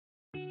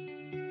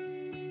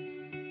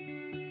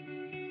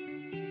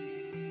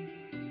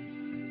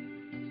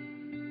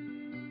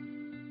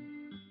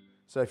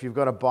So if you've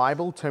got a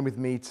Bible, turn with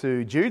me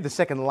to Jude, the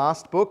second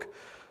last book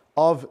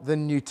of the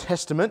New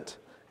Testament.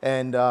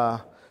 And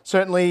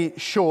certainly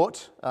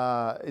short,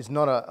 is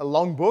not a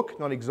long book,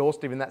 not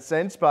exhaustive in that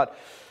sense, but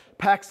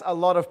packs a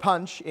lot of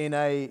punch in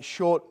a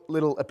short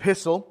little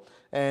epistle.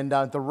 And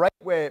the rate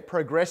we're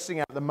progressing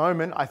at the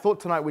moment, I thought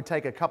tonight we'd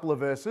take a couple of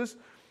verses,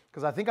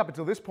 because I think up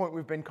until this point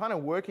we've been kind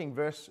of working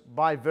verse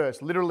by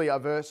verse, literally a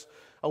verse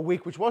a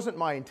week, which wasn't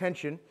my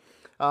intention.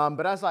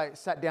 But as I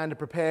sat down to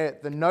prepare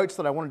the notes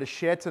that I wanted to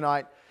share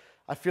tonight,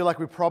 I feel like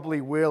we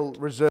probably will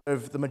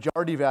reserve the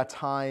majority of our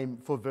time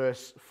for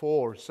verse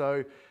 4.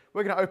 So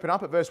we're going to open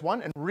up at verse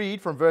 1 and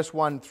read from verse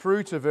 1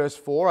 through to verse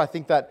 4. I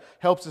think that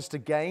helps us to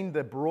gain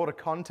the broader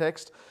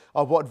context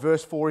of what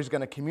verse 4 is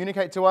going to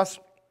communicate to us.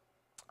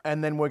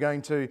 And then we're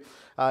going to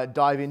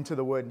dive into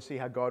the Word and see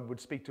how God would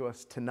speak to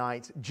us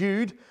tonight.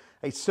 Jude,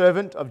 a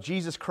servant of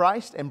Jesus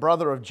Christ and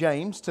brother of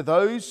James, to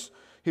those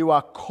who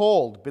are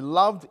called,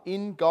 beloved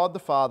in God the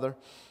Father,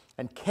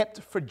 and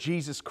kept for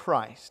Jesus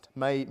Christ.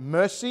 May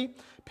mercy,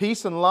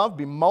 peace, and love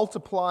be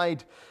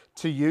multiplied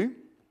to you.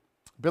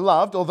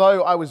 Beloved,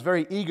 although I was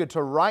very eager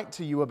to write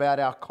to you about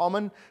our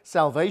common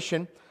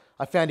salvation,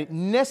 I found it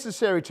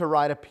necessary to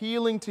write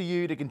appealing to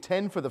you to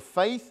contend for the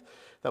faith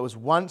that was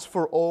once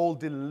for all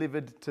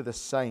delivered to the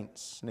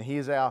saints. Now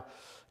here's our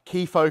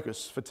key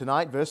focus for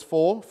tonight, verse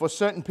 4. For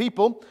certain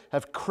people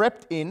have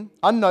crept in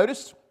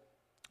unnoticed,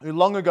 who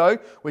long ago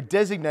were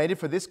designated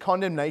for this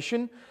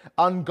condemnation,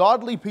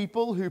 ungodly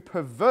people who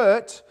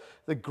pervert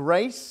the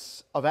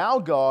grace of our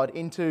God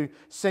into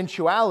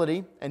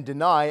sensuality and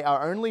deny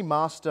our only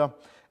Master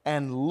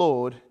and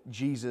Lord,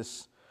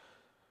 Jesus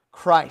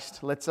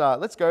Christ. Let's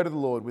go to the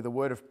Lord with a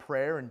word of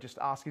prayer and just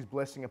ask His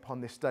blessing upon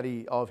this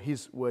study of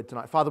His Word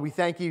tonight. Father, we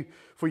thank You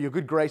for Your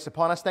good grace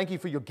upon us. Thank You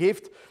for Your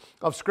gift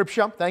of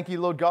Scripture. Thank You,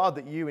 Lord God,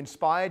 that You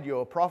inspired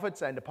Your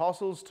prophets and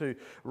apostles to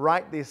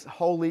write this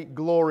holy,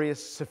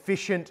 glorious,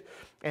 sufficient,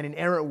 and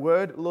inerrant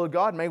Word. Lord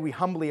God, may we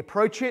humbly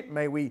approach it.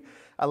 May we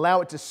allow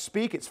it to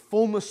speak its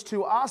fullness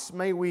to us.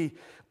 May we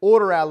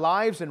order our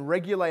lives and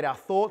regulate our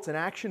thoughts and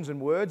actions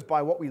and words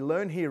by what we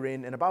learn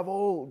herein. And above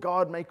all,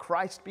 God, may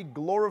Christ be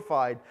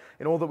glorified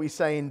in all that we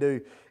say and do.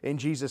 In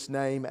Jesus'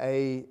 name,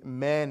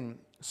 amen.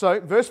 So,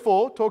 verse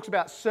 4 talks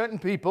about certain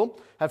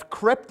people have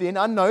crept in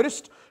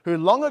unnoticed, who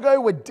long ago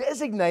were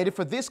designated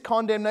for this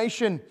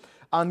condemnation.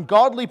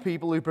 Ungodly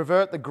people who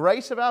pervert the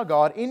grace of our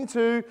God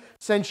into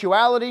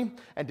sensuality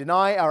and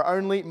deny our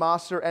only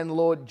Master and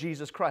Lord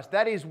Jesus Christ.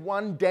 That is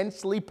one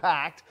densely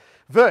packed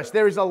verse.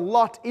 There is a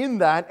lot in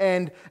that,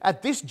 and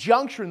at this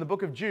juncture in the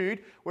book of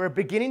Jude, we're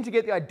beginning to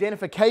get the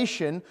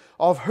identification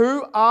of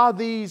who are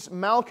these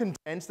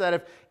malcontents that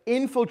have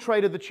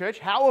infiltrated the church.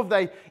 How have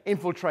they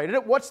infiltrated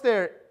it? What's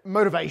their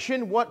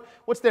motivation?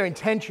 What's their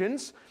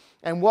intentions?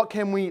 And what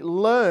can we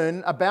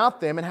learn about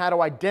them and how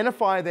to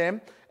identify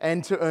them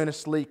and to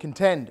earnestly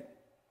contend?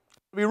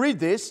 We read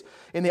this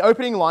in the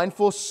opening line,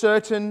 for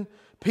certain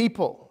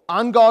people,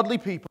 ungodly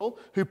people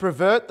who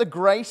pervert the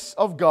grace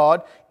of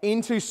God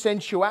into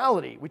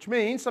sensuality, which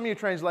means some of your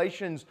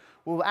translations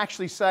will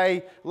actually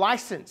say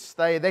license.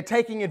 They're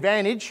taking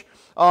advantage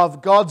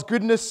of God's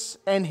goodness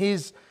and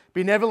His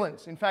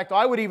benevolence. In fact,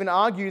 I would even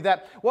argue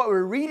that what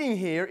we're reading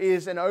here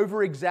is an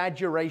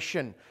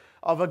over-exaggeration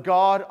of a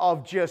God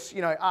of just,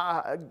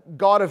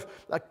 God of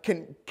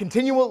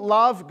continual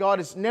love. God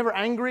is never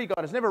angry.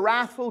 God is never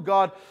wrathful.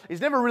 God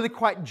is never really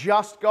quite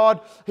just.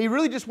 God, He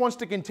really just wants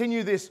to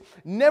continue this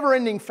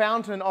never-ending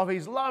fountain of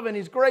His love and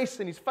His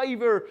grace and His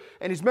favor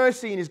and His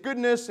mercy and His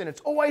goodness. And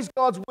it's always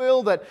God's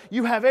will that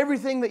you have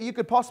everything that you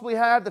could possibly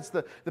have. That's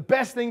the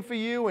best thing for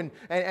you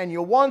and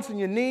your wants and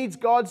your needs.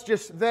 God's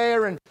just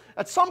there. And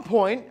at some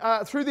point,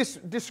 through this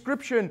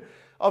description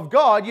of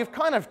God, you've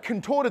kind of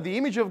contorted the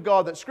image of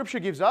God that Scripture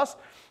gives us,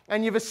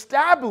 and you've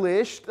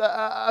established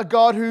a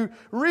God who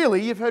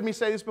really, you've heard me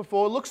say this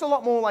before, looks a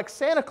lot more like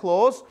Santa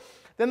Claus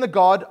than the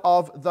God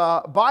of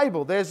the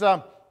Bible. There's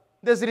an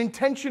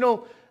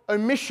intentional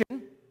omission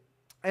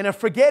and a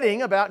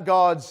forgetting about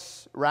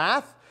God's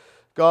wrath,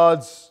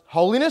 God's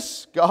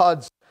holiness,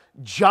 God's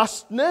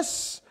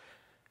justness.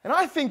 And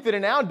I think that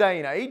in our day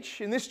and age,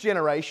 in this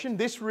generation,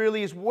 this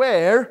really is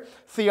where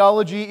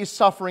theology is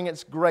suffering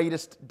its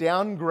greatest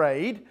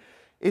downgrade,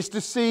 is to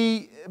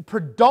see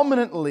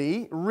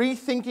predominantly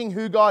rethinking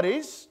who God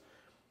is,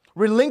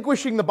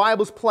 relinquishing the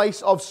Bible's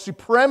place of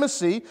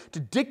supremacy to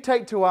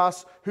dictate to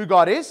us who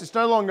God is. It's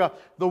no longer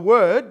the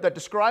Word that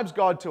describes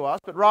God to us,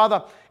 but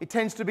rather it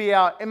tends to be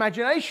our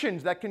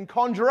imaginations that can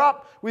conjure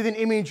up with an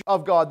image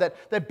of God,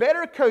 that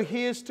better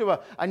coheres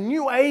to a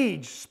new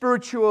age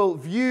spiritual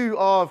view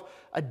of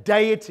a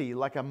deity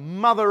like a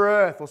Mother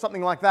Earth or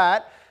something like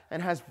that, and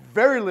has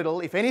very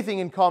little, if anything,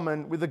 in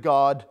common with the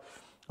God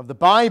of the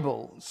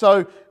Bible.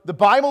 So the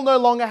Bible no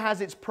longer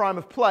has its prime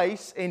of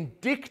place in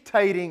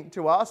dictating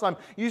to us. I'm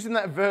using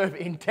that verb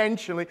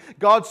intentionally.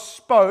 God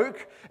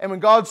spoke, and when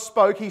God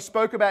spoke, He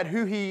spoke about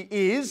who He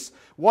is,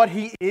 what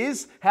He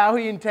is, how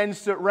He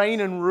intends to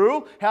reign and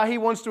rule, how He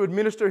wants to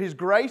administer His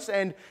grace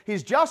and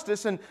His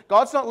justice. And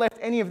God's not left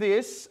any of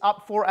this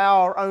up for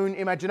our own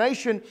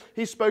imagination.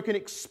 He's spoken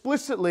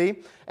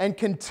explicitly and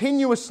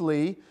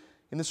continuously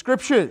in the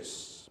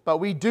Scriptures. But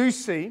we do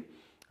see,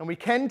 and we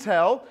can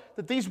tell,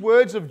 that these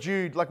words of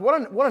Jude, like what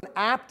an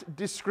apt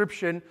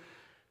description,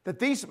 that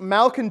these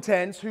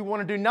malcontents who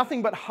want to do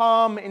nothing but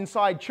harm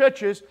inside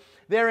churches,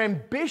 their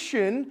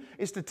ambition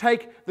is to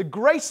take the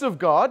grace of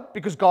God,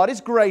 because God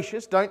is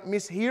gracious, don't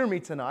mishear me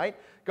tonight.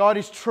 God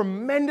is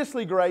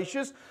tremendously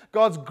gracious.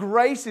 God's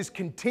grace is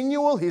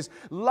continual. His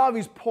love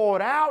is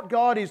poured out.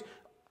 God is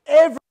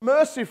ever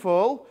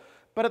merciful.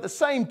 But at the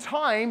same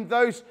time,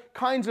 those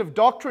kinds of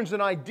doctrines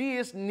and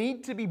ideas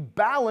need to be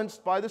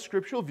balanced by the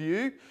scriptural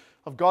view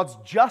of God's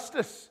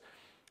justice,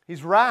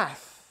 His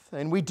wrath.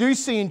 And we do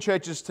see in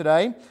churches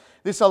today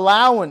this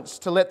allowance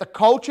to let the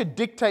culture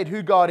dictate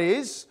who God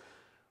is,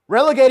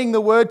 relegating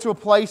the Word to a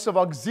place of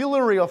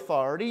auxiliary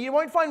authority. You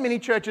won't find many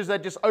churches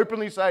that just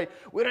openly say,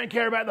 we don't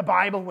care about the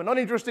Bible, we're not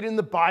interested in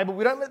the Bible,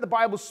 we don't let the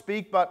Bible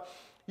speak, but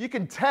you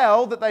can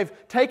tell that they've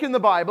taken the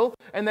Bible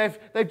and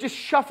they've just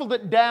shuffled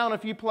it down a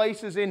few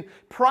places in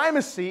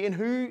primacy in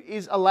who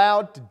is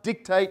allowed to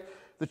dictate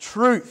the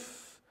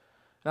truth.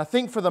 And I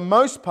think for the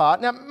most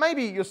part, now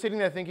maybe you're sitting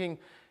there thinking,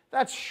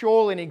 that's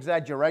surely an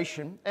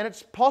exaggeration. And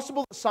it's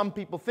possible that some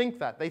people think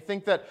that. They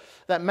think that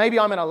maybe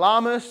I'm an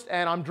alarmist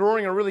and I'm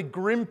drawing a really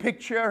grim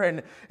picture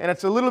and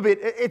it's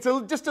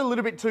just a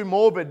little bit too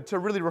morbid to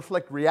really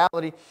reflect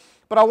reality.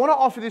 But I want to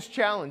offer this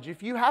challenge.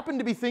 If you happen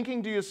to be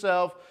thinking to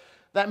yourself,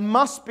 that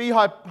must be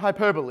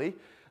hyperbole,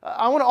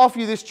 I want to offer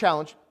you this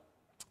challenge.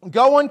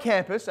 Go on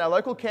campus, our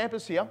local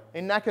campus here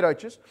in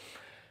Nacogdoches,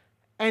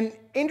 and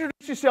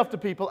introduce yourself to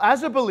people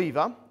as a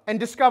believer and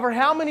discover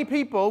how many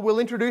people will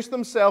introduce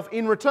themselves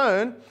in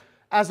return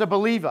as a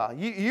believer.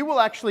 You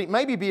will actually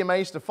maybe be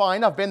amazed to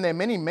find, I've been there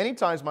many, many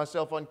times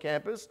myself on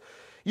campus,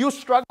 you'll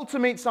struggle to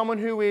meet someone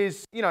who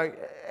is,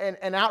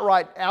 an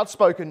outright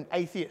outspoken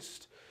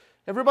atheist.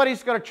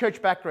 Everybody's got a church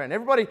background.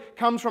 Everybody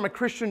comes from a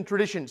Christian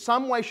tradition,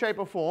 some way, shape,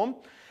 or form.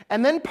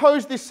 And then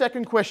pose this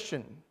second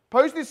question.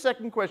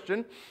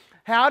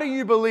 How do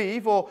you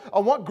believe, or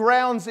on what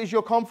grounds is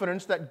your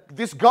confidence that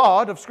this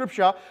God of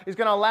Scripture is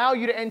going to allow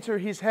you to enter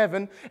His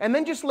heaven? And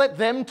then just let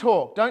them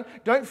talk.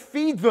 Don't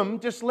feed them.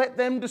 Just let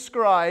them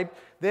describe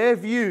their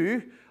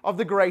view of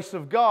the grace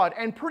of God.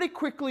 And pretty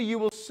quickly you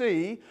will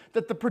see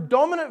that the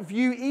predominant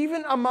view,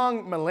 even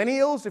among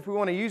millennials, if we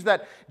want to use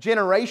that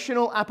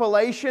generational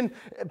appellation,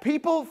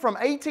 people from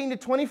 18 to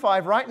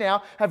 25 right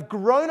now have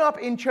grown up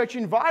in church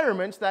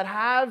environments that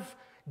have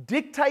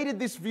dictated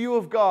this view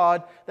of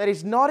God that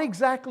is not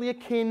exactly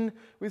akin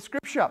with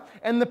Scripture.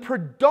 And the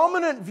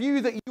predominant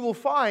view that you will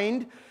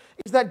find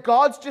is that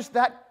God's just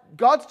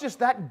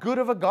that good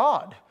of a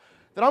God.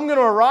 That I'm going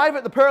to arrive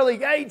at the pearly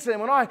gates,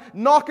 and when I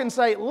knock and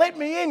say, let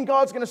me in,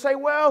 God's going to say,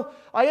 well,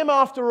 I am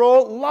after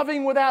all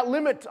loving without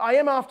limit. I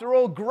am after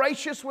all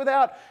gracious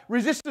without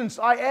resistance.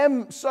 I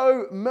am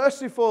so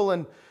merciful.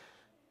 And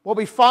what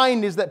we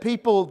find is that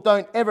people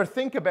don't ever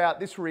think about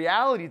this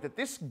reality, that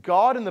this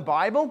God in the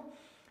Bible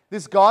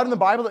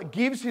that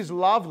gives His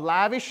love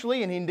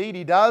lavishly, and indeed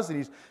He does, and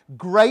His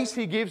grace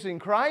He gives in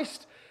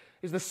Christ,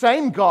 is the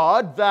same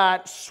God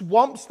that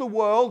swamps the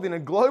world in a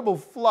global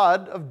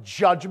flood of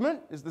judgment,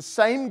 is the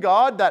same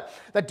God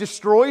that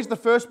destroys the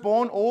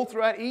firstborn all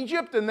throughout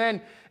Egypt, and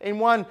then in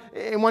one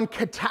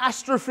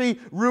catastrophe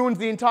ruins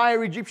the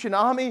entire Egyptian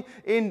army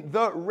in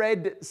the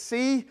Red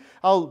Sea.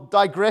 I'll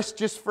digress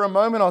just for a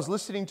moment. I was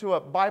listening to a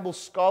Bible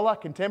scholar,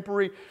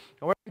 contemporary,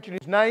 I won't mention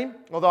his name,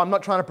 although I'm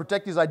not trying to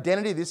protect his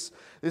identity. This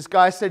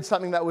guy said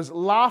something that was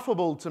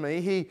laughable to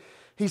me.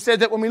 He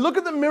said that when we look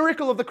at the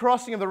miracle of the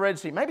crossing of the Red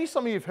Sea, maybe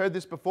some of you have heard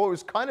this before, it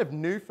was kind of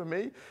new for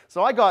me,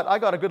 so I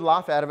got a good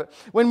laugh out of it.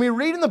 When we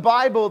read in the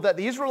Bible that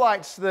the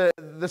Israelites, the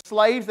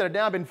slaves that had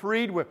now been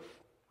freed,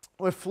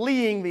 were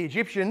fleeing the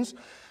Egyptians,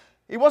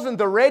 it wasn't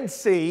the Red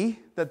Sea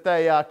that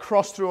they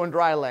crossed through on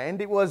dry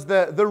land, it was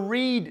the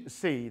Reed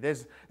Sea.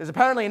 There's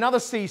apparently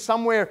another sea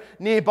somewhere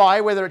nearby,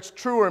 whether it's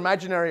true or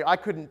imaginary, I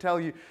couldn't tell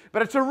you.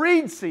 But it's a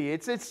reed sea,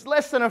 it's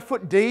less than a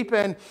foot deep,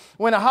 and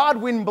when a hard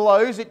wind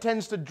blows, it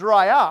tends to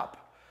dry up.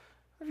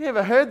 Have you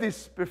ever heard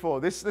this before?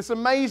 This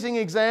amazing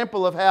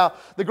example of how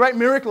the great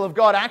miracle of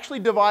God actually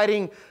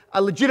dividing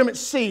a legitimate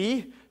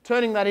sea,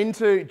 turning that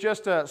into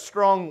just a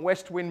strong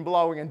west wind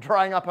blowing and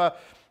drying up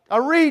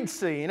a reed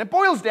sea. And it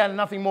boils down to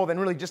nothing more than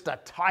really just a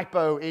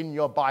typo in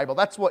your Bible.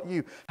 That's what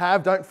you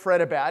have. Don't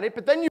fret about it.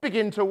 But then you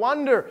begin to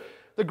wonder,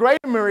 the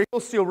greater miracle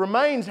still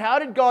remains. How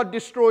did God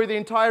destroy the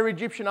entire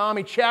Egyptian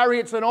army,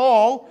 chariots and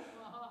all,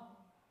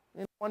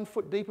 in 1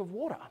 foot deep of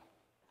water?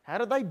 How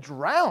did they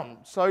drown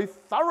so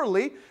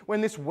thoroughly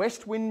when this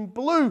west wind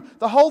blew?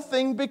 The whole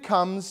thing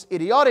becomes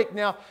idiotic.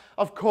 Now,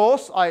 of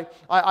course,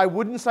 I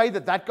wouldn't say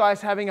that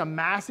guy's having a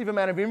massive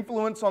amount of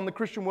influence on the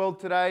Christian world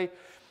today.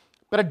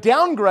 But a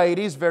downgrade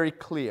is very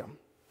clear.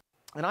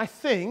 And I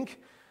think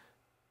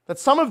that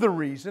some of the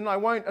reason, I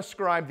won't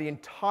ascribe the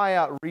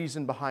entire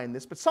reason behind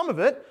this, but some of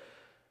it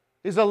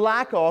is a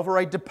lack of or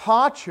a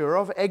departure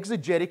of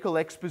exegetical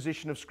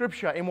exposition of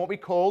Scripture in what we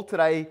call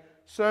today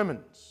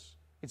sermons.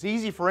 It's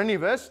easy for any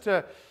of us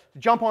to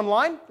jump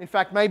online. In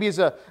fact, maybe as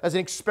an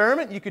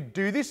experiment, you could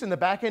do this in the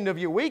back end of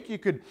your week. You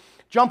could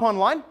jump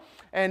online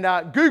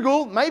and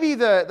Google maybe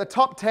the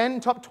top 10,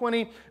 top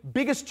 20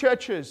 biggest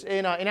churches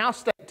in our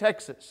state,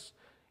 Texas.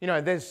 You know,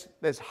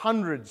 there's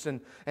hundreds and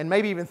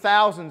maybe even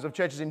thousands of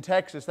churches in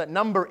Texas that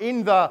number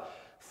in the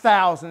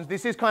thousands.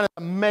 This is kind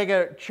of a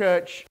mega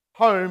church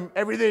home.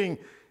 Everything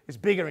is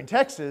bigger in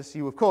Texas.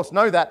 You, of course,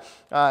 know that.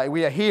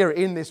 We are here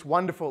in this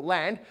wonderful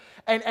land.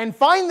 And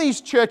find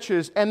these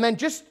churches and then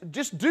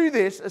just do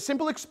this, a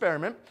simple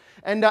experiment,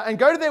 and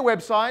go to their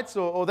websites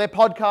or their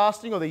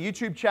podcasting or their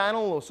YouTube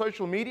channel or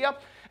social media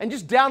and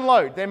just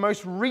download their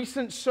most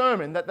recent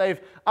sermon that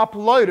they've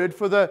uploaded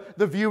for the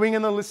viewing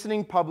and the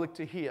listening public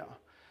to hear.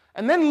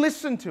 And then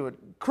listen to it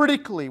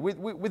critically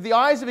with the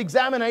eyes of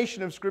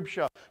examination of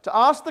Scripture to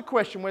ask the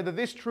question whether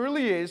this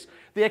truly is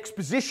the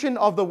exposition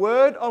of the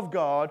Word of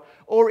God,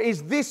 or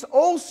is this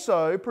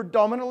also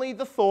predominantly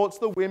the thoughts,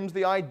 the whims,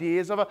 the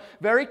ideas of a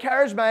very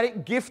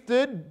charismatic,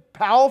 gifted,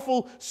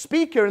 powerful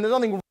speaker. And there's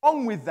nothing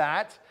wrong with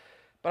that.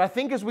 But I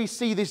think as we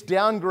see this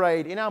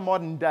downgrade in our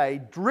modern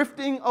day,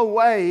 drifting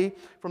away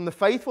from the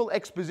faithful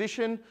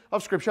exposition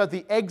of Scripture,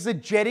 the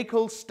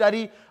exegetical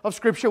study of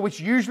Scripture, which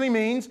usually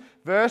means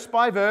verse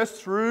by verse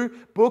through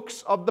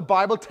books of the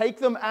Bible, take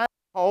them as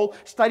a whole,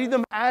 study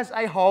them as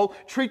a whole,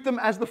 treat them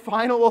as the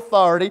final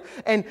authority,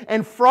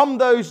 and from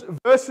those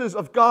verses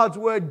of God's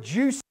Word,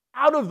 juice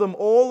out of them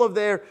all of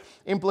their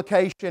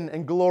implication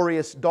and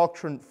glorious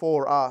doctrine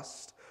for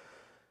us.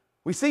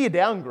 We see a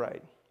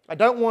downgrade. I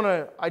don't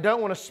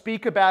want to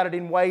speak about it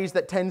in ways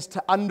that tends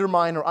to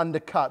undermine or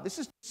undercut. This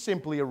is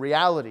simply a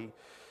reality.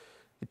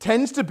 It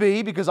tends to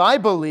be because I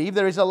believe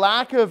there is a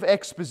lack of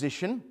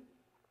exposition.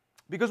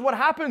 Because what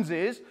happens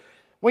is,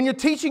 when you're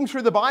teaching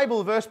through the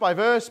Bible verse by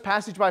verse,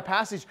 passage by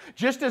passage,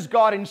 just as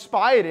God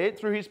inspired it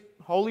through His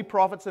holy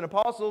prophets and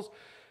apostles,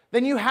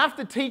 then you have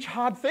to teach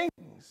hard things.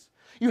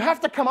 You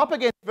have to come up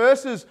against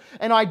verses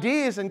and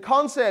ideas and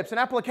concepts and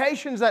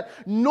applications that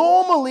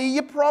normally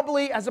you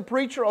probably, as a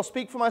preacher, I'll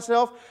speak for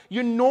myself,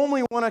 you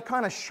normally want to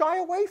kind of shy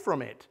away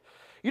from it.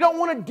 You don't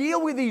want to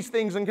deal with these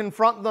things and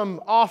confront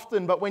them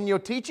often, but when you're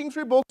teaching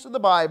through books of the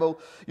Bible,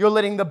 you're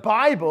letting the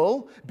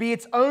Bible be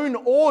its own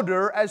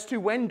order as to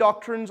when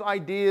doctrines,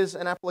 ideas,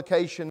 and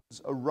applications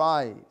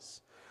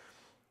arise.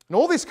 And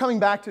all this coming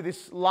back to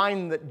this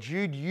line that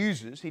Jude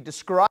uses, he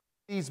describes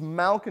these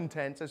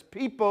malcontents as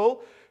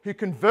people who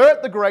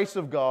convert the grace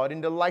of God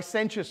into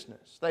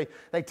licentiousness.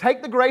 They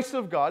take the grace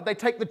of God, they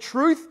take the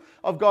truth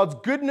of God's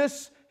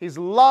goodness, His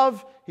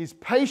love, His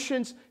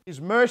patience,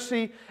 His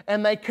mercy,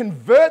 and they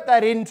convert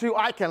that into,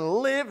 I can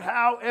live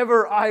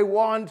however I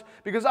want,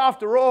 because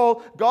after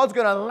all, God's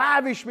going to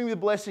lavish me with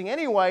blessing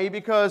anyway,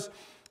 because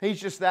He's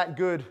just that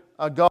good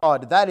a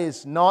God. That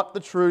is not the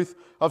truth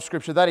of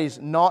Scripture. That is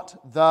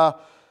not the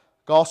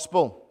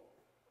gospel.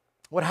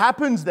 What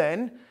happens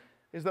then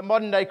is that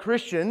modern day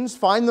Christians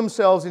find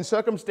themselves in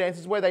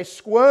circumstances where they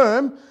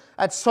squirm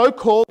at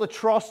so-called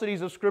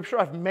atrocities of Scripture.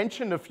 I've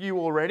mentioned a few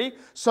already.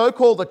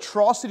 So-called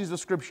atrocities of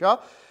Scripture,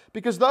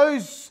 because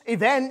those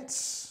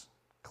events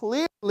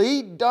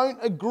clearly don't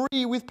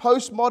agree with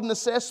postmodern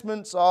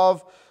assessments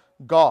of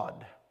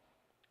God.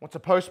 What's a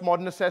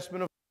postmodern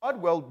assessment of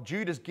God? Well,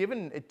 Jude has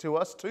given it to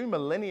us 2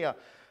 millennia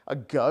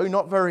ago,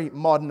 not very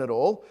modern at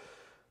all,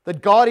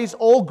 that God is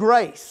all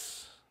grace.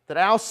 That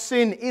our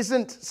sin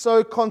isn't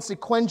so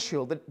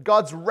consequential, that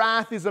God's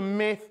wrath is a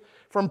myth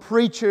from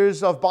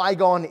preachers of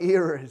bygone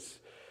eras.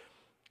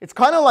 It's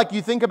kind of like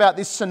you think about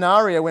this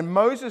scenario when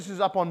Moses is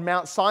up on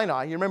Mount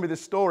Sinai, you remember this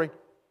story,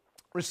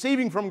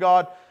 receiving from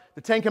God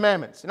the 10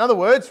 Commandments. In other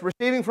words,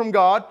 receiving from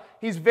God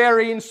His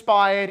very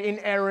inspired,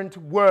 inerrant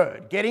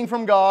Word, getting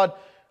from God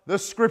the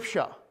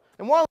Scripture.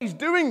 And while he's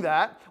doing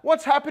that,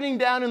 what's happening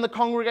down in the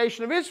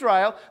congregation of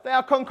Israel? They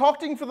are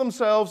concocting for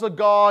themselves a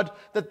God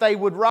that they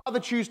would rather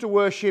choose to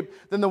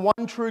worship than the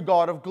one true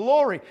God of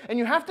glory. And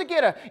you have to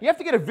get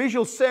a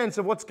visual sense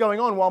of what's going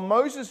on. While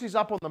Moses is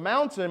up on the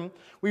mountain,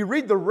 we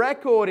read the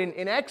record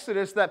in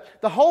Exodus that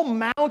the whole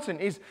mountain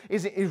is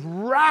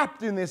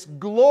wrapped in this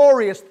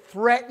glorious,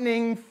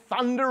 threatening,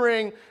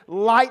 thundering,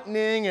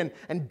 lightning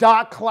and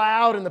dark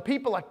cloud, and the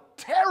people are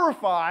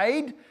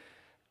terrified.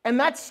 And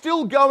that's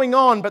still going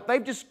on, but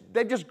they've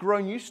just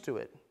grown used to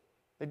it.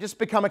 They've just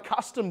become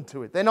accustomed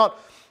to it. They're not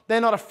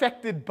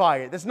affected by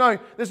it. There's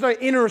no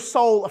inner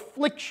soul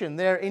affliction.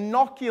 They're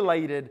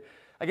inoculated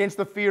against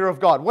the fear of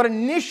God. What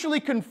initially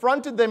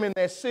confronted them in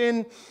their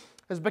sin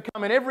has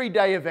become an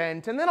everyday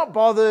event, and they're not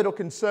bothered or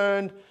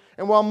concerned.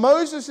 And while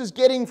Moses is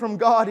getting from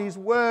God His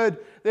Word,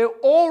 they're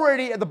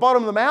already at the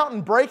bottom of the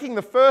mountain breaking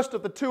the first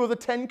of the 2 of the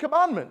 10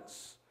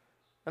 Commandments.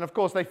 And of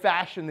course they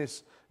fashion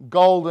this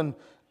golden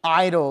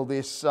idol,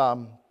 this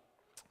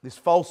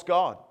false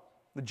god.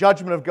 The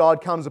judgment of God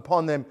comes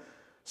upon them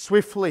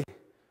swiftly.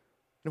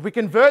 If we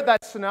convert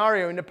that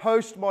scenario into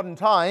postmodern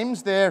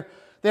times, there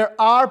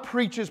are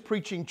preachers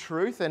preaching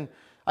truth, and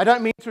I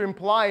don't mean to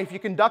imply if you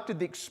conducted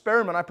the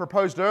experiment I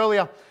proposed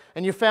earlier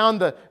and you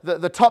found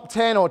the top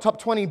 10 or top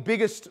 20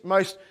 biggest,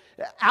 most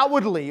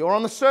outwardly or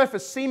on the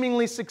surface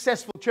seemingly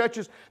successful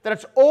churches, that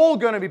it's all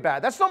going to be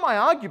bad. That's not my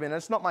argument,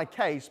 that's not my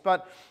case,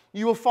 but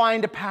you will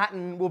find a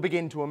pattern will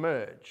begin to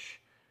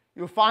emerge.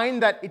 You'll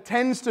find that it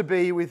tends to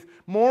be with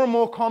more and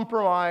more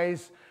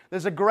compromise.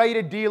 There's a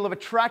greater deal of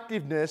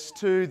attractiveness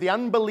to the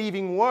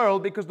unbelieving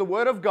world because the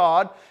Word of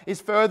God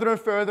is further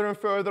and further and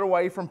further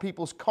away from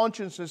people's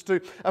consciences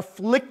to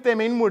afflict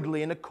them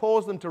inwardly and to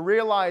cause them to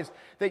realize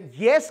that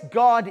yes,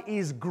 God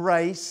is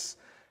grace,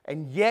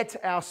 and yet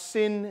our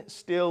sin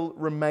still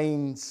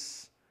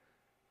remains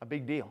a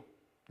big deal.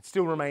 It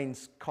still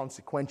remains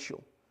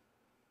consequential.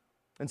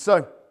 And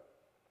so,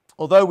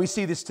 although we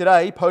see this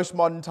today,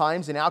 postmodern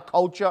times, in our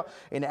culture,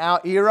 in our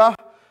era,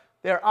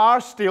 there are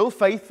still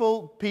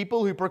faithful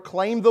people who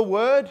proclaim the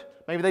Word.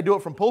 Maybe they do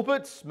it from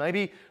pulpits.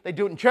 Maybe they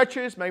do it in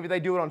churches. Maybe they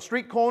do it on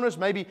street corners.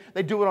 Maybe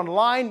they do it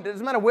online. It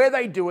doesn't matter where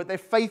they do it. They're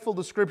faithful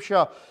to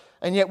Scripture.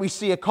 And yet we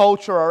see a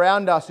culture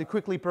around us who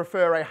quickly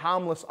prefer a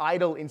harmless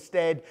idol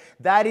instead.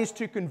 That is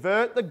to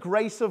convert the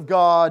grace of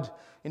God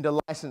into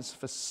license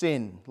for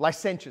sin,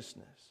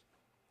 licentiousness.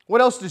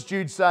 What else does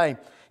Jude say?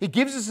 He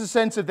gives us a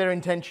sense of their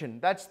intention.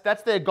 That's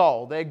their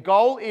goal. Their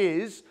goal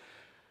is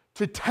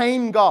to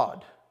tame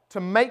God,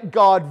 to make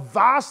God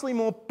vastly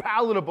more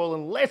palatable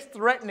and less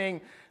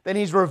threatening than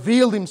He's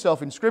revealed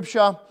Himself in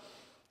Scripture,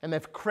 and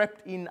they've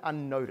crept in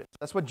unnoticed.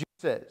 That's what Jude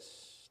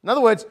says. In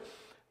other words,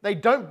 they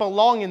don't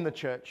belong in the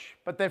church,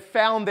 but they've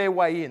found their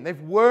way in.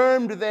 They've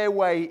wormed their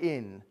way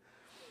in.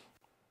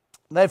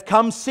 They've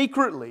come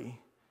secretly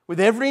with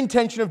every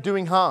intention of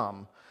doing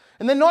harm.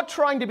 And they're not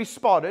trying to be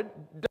spotted.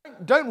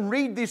 Don't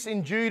read this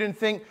in Jude and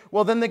think,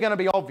 well, then they're going to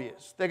be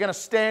obvious. They're going to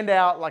stand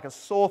out like a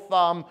sore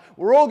thumb.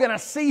 We're all going to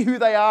see who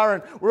they are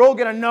and we're all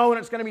going to know, and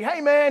it's going to be, hey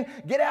man,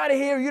 get out of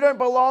here, you don't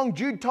belong.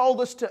 Jude told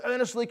us to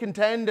earnestly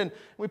contend, and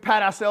we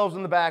pat ourselves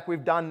on the back.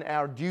 We've done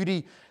our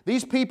duty.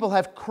 These people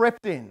have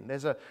crept in.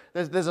 There's a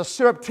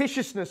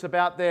surreptitiousness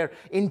about their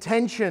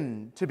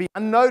intention to be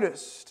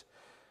unnoticed,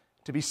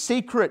 to be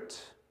secret,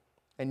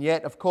 and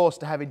yet, of course,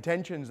 to have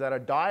intentions that are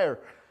dire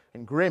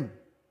and grim.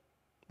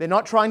 They're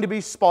not trying to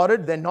be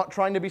spotted. They're not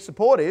trying to be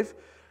supportive.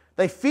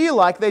 They feel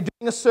like they're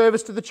doing a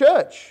service to the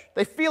church.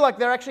 They feel like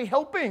they're actually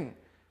helping.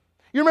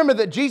 You remember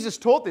that Jesus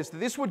taught this, that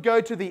this would go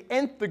to the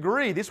nth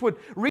degree. This would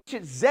reach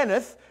its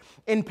zenith,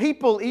 and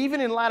people, even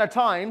in latter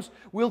times,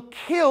 will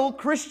kill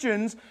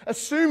Christians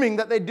assuming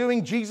that they're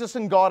doing Jesus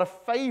and God a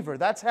favor.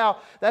 That's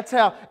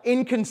how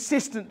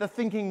inconsistent the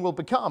thinking will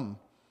become.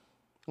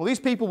 Well, these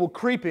people will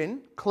creep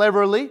in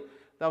cleverly.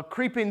 They'll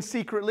creep in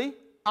secretly,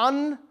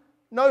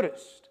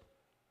 unnoticed.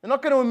 They're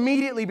not going to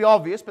immediately be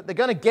obvious, but they're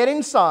going to get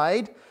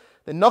inside.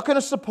 They're not going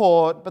to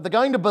support, but they're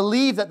going to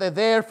believe that they're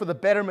there for the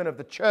betterment of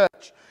the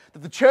church.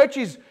 That the church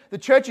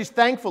is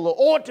thankful, or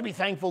ought to be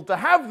thankful, to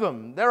have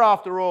them. They're,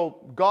 after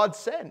all, God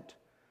sent.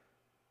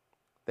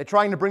 They're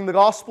trying to bring the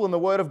gospel and the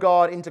Word of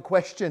God into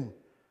question.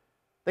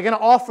 They're going to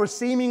offer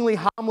seemingly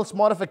harmless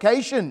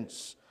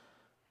modifications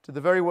to the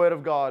very Word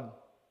of God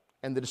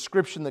and the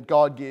description that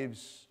God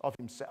gives of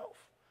Himself.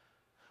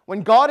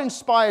 When God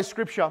inspires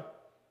Scripture,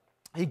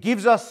 He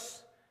gives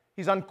us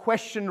His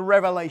unquestioned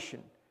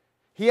revelation.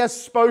 He has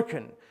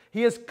spoken.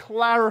 He has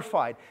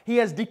clarified. He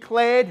has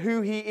declared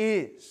who He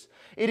is.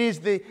 It is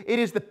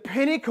the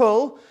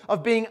pinnacle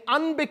of being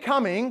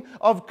unbecoming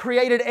of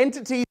created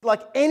entities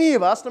like any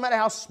of us, no matter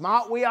how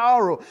smart we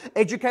are or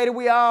educated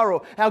we are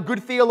or how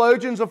good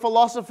theologians or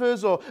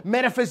philosophers or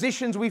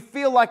metaphysicians we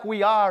feel like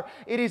we are.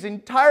 It is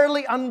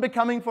entirely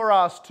unbecoming for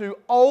us to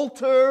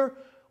alter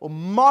or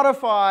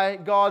modify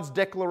God's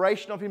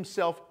declaration of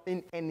Himself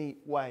in any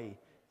way.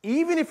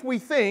 Even if we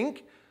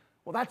think,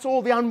 well, that's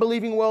all the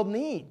unbelieving world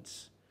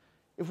needs.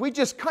 If we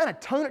just kind of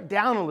tone it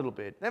down a little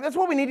bit. Now, that's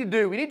what we need to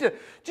do. We need to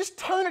just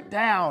tone it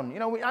down. You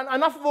know,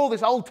 enough of all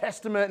this Old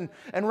Testament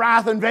and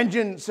wrath and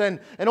vengeance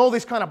and all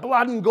this kind of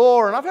blood and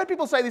gore. And I've heard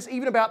people say this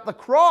even about the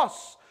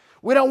cross.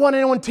 We don't want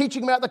anyone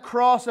teaching about the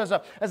cross as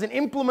an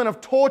implement of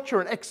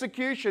torture and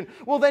execution.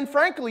 Well, then,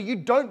 frankly, you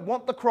don't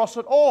want the cross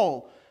at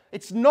all.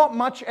 It's not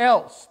much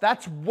else.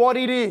 That's what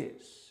it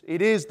is.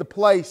 It is the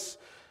place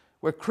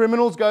where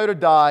criminals go to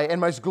die, and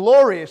most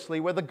gloriously,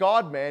 where the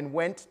God-man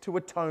went to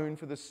atone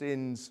for the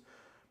sins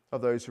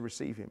of those who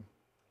receive Him.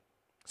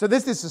 So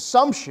there's this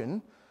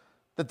assumption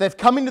that they've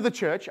come into the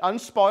church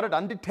unspotted,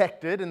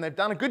 undetected, and they've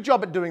done a good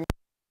job at doing that,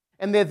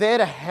 and they're there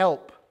to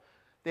help.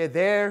 They're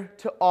there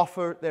to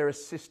offer their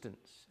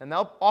assistance. And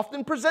they'll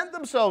often present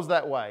themselves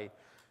that way.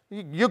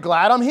 You're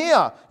glad I'm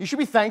here. You should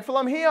be thankful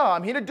I'm here.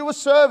 I'm here to do a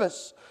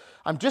service.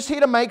 I'm just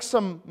here to make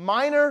some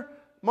minor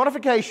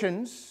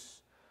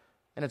modifications,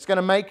 and it's going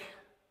to make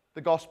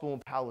the gospel more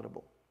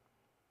palatable.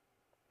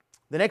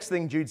 The next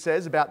thing Jude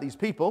says about these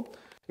people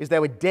is they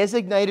were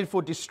designated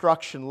for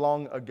destruction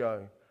long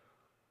ago.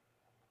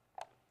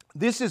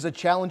 This is a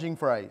challenging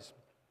phrase.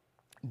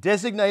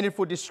 Designated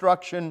for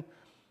destruction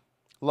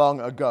long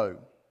ago.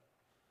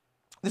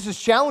 This is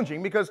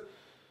challenging because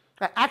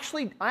I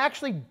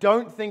actually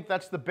don't think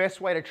that's the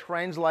best way to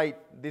translate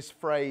this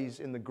phrase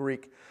in the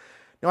Greek.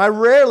 Now, I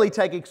rarely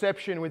take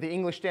exception with the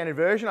English Standard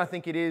Version. I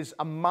think it is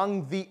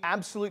among the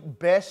absolute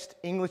best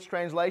English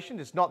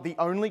translations. It's not the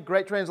only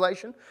great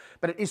translation,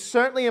 but it is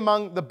certainly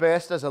among the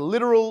best as a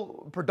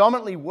literal,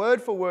 predominantly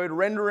word-for-word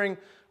rendering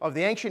of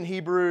the ancient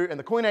Hebrew and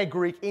the Koine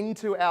Greek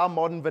into our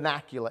modern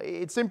vernacular.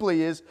 It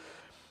simply is.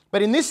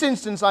 But in this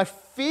instance, I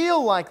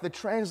feel like the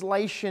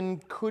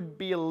translation could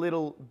be a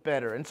little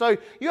better. And so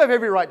you have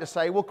every right to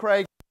say, well,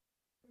 Craig,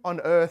 on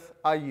earth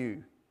are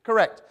you?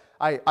 Correct.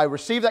 I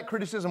receive that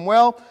criticism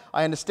well.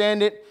 I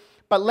understand it.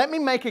 But let me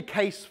make a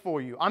case for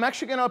you. I'm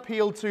actually going to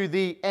appeal to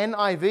the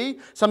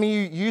NIV. Some of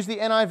you use the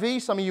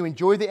NIV. Some of you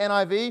enjoy the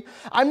NIV.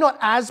 I'm not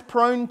as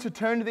prone to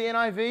turn to the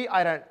NIV.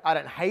 I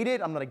don't hate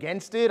it. I'm not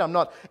against it. I'm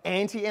not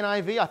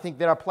anti-NIV. I think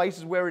there are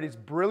places where it is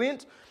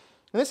brilliant.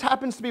 And this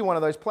happens to be one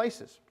of those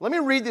places. Let me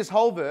read this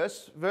whole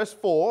verse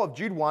 4 of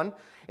Jude 1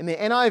 in the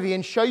NIV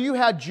and show you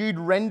how Jude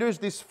renders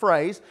this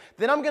phrase.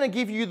 Then I'm going to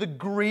give you the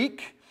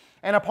Greek.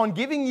 And upon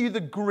giving you the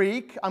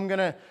Greek, I'm going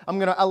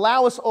to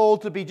allow us all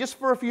to be, just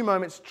for a few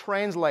moments,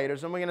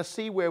 translators, and we're going to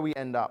see where we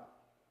end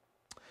up.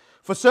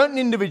 For certain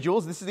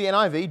individuals, this is the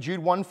NIV, Jude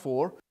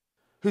 1:4,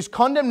 whose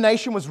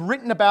condemnation was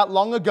written about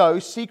long ago,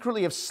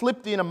 secretly have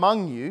slipped in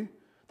among you.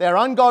 They are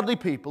ungodly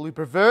people who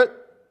pervert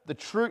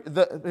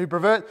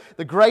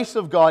the grace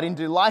of God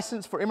into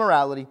license for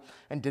immorality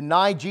and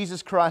deny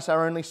Jesus Christ,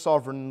 our only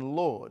sovereign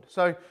Lord.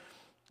 So,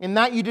 in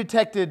that you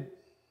detected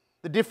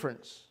the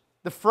difference.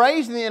 The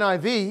phrase in the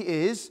NIV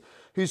is,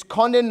 whose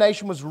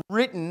condemnation was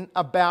written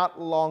about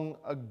long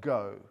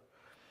ago.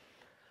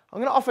 I'm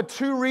going to offer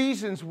two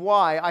reasons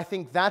why I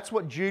think that's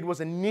what Jude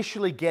was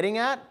initially getting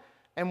at,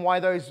 and why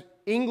those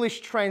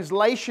English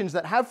translations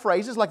that have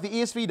phrases like the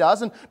ESV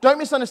does, and don't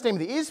misunderstand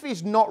me, the ESV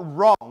is not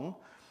wrong,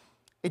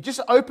 it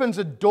just opens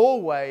a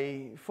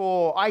doorway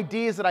for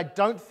ideas that I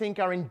don't think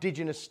are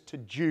indigenous to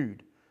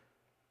Jude.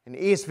 An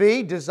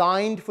ESV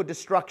designed for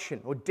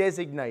destruction, or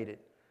designated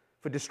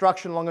for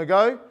destruction long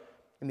ago.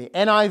 In the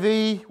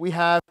NIV, we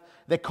have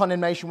their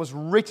condemnation was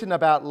written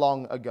about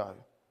long ago.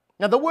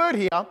 Now, the word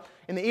here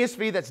in the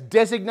ESV that's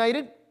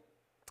designated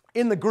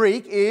in the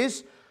Greek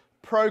is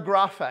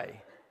prographe.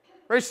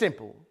 Very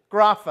simple,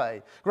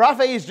 graphe.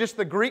 Graphe is just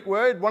the Greek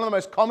word, one of the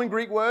most common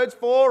Greek words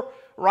for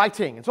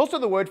writing. It's also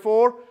the word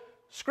for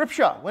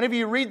Scripture. Whenever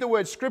you read the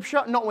word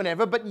Scripture, not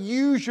whenever, but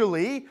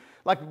usually,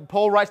 like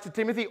Paul writes to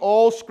Timothy,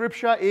 all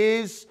Scripture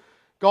is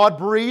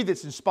God-breathed,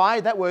 it's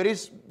inspired. That word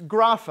is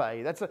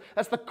graphe.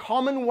 That's the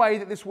common way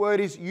that this word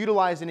is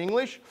utilized in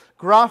English.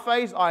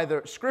 Graphe is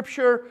either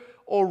Scripture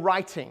or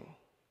writing.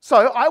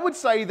 So I would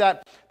say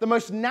that the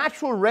most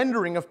natural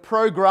rendering of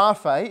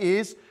prographe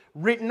is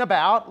written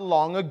about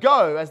long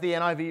ago, as the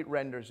NIV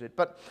renders it.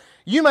 But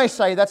you may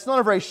say that's not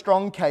a very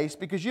strong case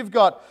because you've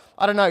got,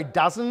 I don't know,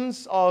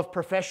 dozens of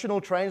professional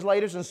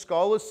translators and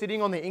scholars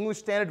sitting on the English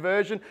Standard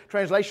Version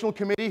Translational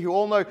Committee who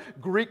all know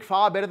Greek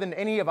far better than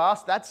any of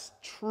us. That's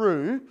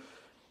true.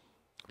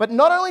 But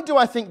not only do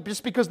I think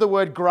just because the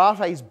word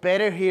graphe is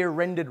better here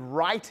rendered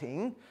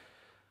writing,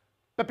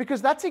 but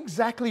because that's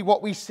exactly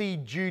what we see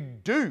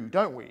Jude do,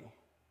 don't we?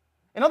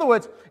 In other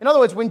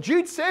words, when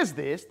Jude says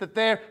this, that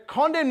their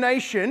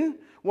condemnation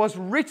was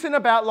written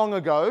about long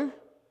ago,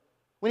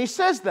 when he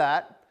says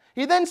that,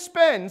 he then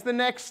spends the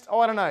next,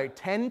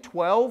 10,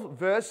 12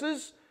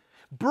 verses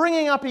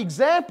bringing up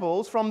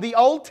examples from the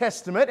Old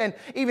Testament and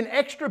even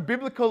extra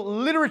biblical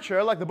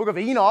literature like the book of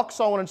Enoch,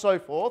 so on and so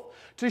forth,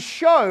 to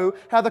show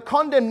how the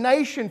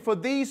condemnation for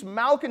these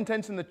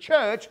malcontents in the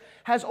church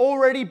has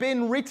already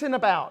been written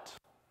about.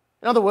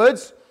 In other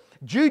words,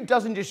 Jude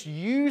doesn't just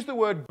use the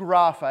word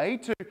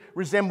graphe to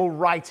resemble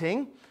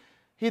writing.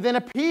 He then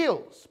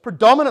appeals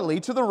predominantly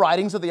to the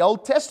writings of the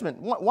Old Testament.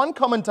 One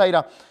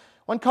commentator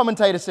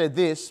said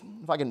this,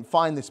 if I can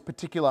find this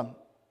particular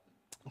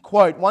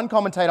quote, one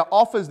commentator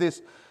offers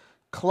this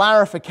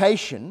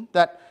clarification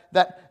that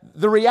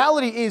the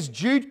reality is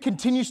Jude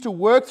continues to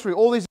work through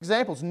all these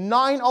examples,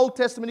 9 Old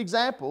Testament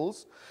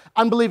examples,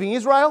 unbelieving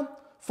Israel,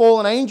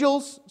 fallen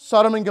angels,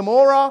 Sodom and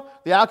Gomorrah,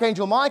 the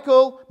archangel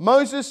Michael,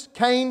 Moses,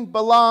 Cain,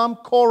 Balaam,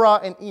 Korah,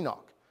 and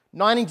Enoch.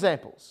 9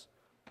 examples.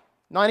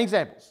 9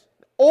 examples.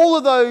 All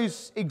of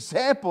those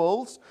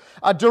examples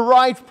are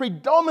derived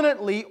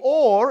predominantly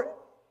or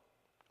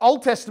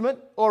Old Testament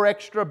or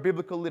extra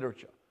biblical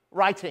literature,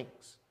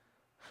 writings.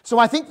 So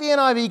I think the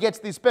NIV gets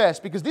this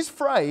best because this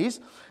phrase,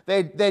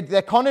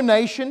 their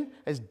condemnation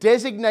as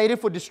designated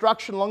for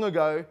destruction long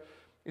ago,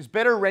 is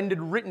better rendered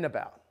written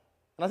about.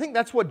 And I think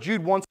that's what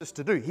Jude wants us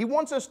to do. He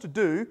wants us to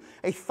do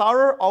a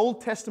thorough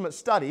Old Testament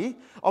study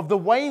of the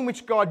way in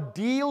which God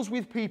deals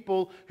with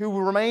people who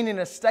will remain in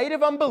a state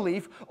of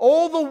unbelief,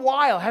 all the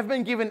while have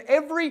been given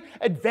every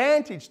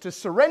advantage to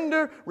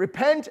surrender,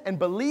 repent, and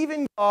believe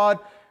in God.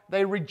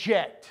 They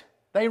reject.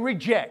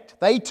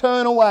 They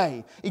turn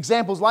away.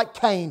 Examples like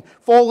Cain,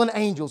 fallen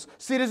angels,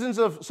 citizens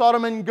of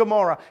Sodom and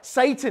Gomorrah,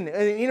 Satan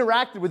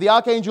interacted with the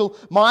archangel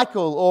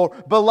Michael, or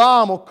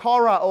Balaam, or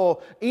Korah,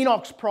 or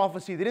Enoch's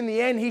prophecy that in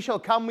the end he shall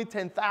come with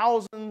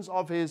 10,000s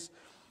of his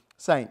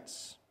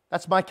saints.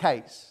 That's my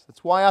case.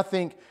 That's why I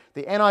think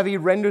the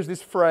NIV renders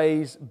this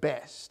phrase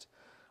best.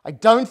 I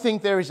don't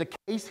think there is a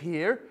case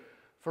here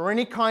for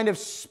any kind of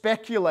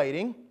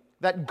speculating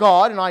that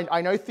God, and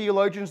I know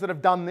theologians that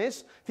have done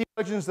this,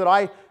 theologians that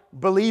I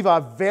believe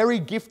are very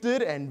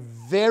gifted and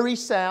very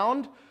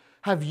sound,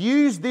 have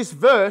used this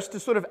verse to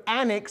sort of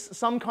annex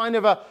some kind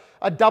of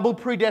a double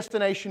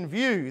predestination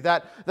view.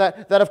 That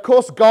of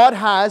course God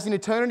has in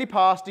eternity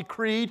past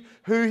decreed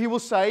who He will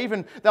save,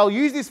 and they'll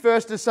use this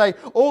verse to say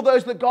all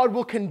those that God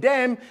will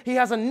condemn, He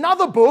has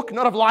another book,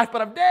 not of life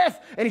but of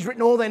death, and He's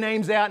written all their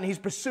names out and He's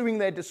pursuing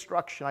their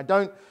destruction. I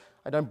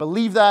don't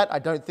believe that. I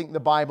don't think the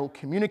Bible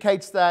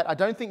communicates that. I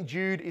don't think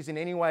Jude is in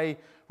any way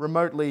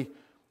remotely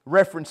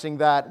referencing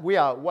that. We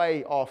are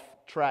way off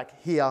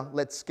track here.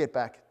 Let's get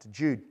back to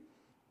Jude.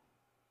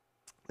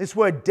 This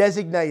word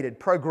designated,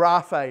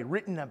 prographe,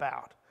 written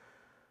about.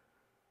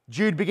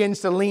 Jude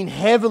begins to lean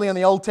heavily on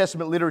the Old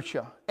Testament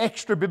literature,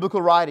 extra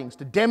biblical writings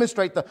to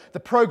demonstrate the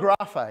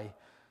prographe.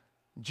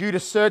 Jude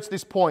asserts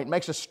this point,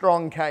 makes a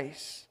strong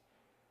case.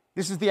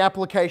 This is the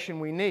application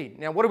we need.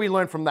 Now, what do we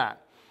learn from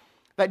that?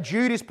 That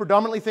Jude is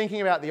predominantly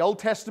thinking about the Old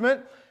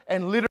Testament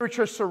and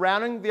literature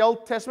surrounding the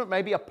Old Testament,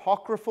 maybe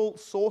apocryphal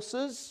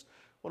sources.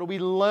 What do we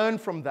learn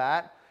from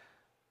that?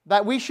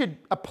 That we should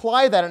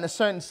apply that in a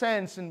certain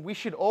sense, and we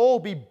should all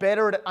be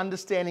better at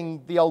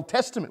understanding the Old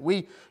Testament.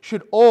 We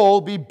should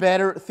all be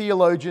better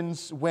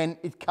theologians when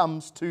it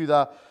comes to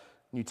the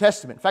New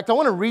Testament. In fact, I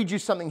want to read you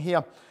something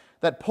here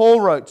that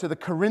Paul wrote to the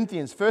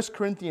Corinthians, 1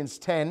 Corinthians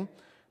 10.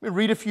 Let me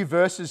read a few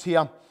verses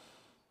here.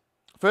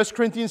 1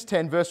 Corinthians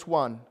 10, verse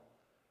 1.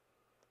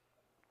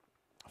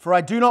 For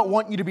I do not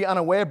want you to be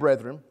unaware,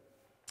 brethren,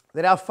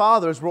 that our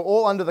fathers were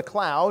all under the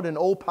cloud and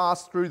all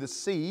passed through the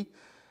sea,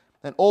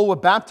 and all were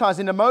baptized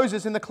into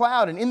Moses in the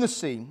cloud and in the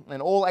sea,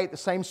 and all ate the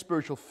same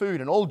spiritual food,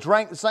 and all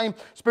drank the same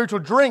spiritual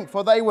drink,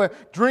 for they were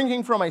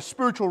drinking from a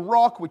spiritual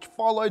rock which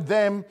followed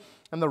them,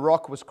 and the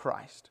rock was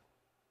Christ.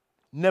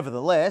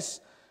 Nevertheless,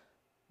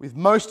 with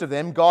most of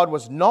them God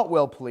was not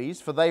well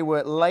pleased, for they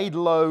were laid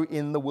low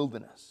in the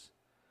wilderness.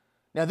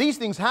 Now these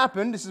things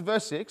happened, this is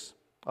verse 6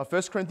 of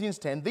 1 Corinthians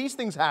 10, these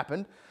things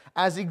happened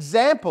as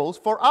examples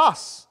for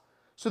us,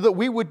 so that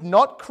we would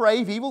not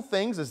crave evil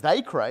things as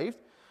they craved.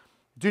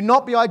 Do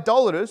not be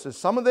idolaters, as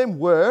some of them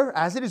were.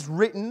 As it is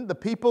written, the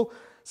people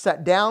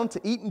sat down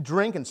to eat and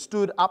drink and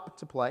stood up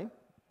to play.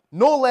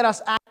 Nor let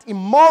us act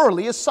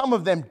immorally, as some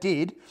of them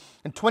did,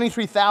 and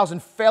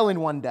 23,000 fell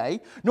in one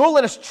day. Nor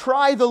let us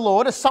try the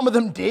Lord, as some of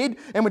them did,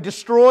 and were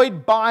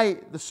destroyed by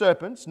the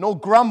serpents. Nor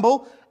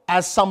grumble,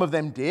 as some of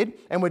them did,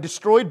 and were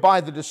destroyed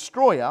by the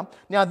destroyer.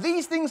 Now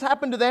these things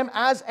happened to them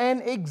as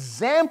an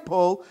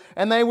example,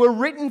 and they were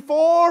written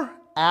for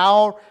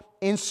our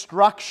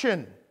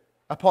instruction,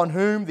 upon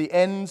whom the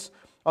ends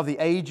of the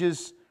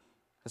ages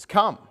has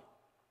come.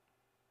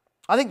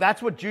 I think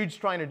that's what Jude's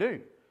trying to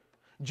do.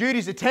 Jude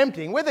is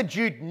attempting, whether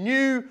Jude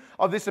knew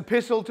of this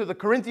epistle to the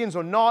Corinthians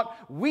or not,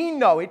 we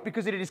know it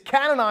because it is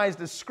canonized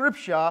as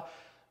Scripture.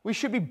 We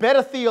should be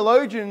better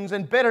theologians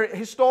and better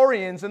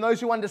historians than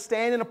those who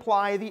understand and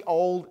apply the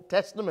Old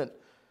Testament.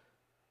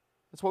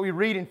 That's what we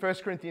read in 1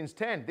 Corinthians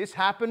 10. This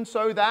happened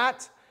so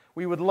that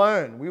we would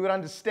learn, we would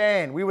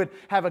understand, we would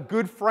have a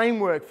good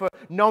framework for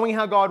knowing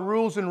how God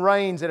rules and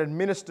reigns and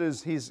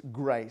administers His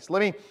grace.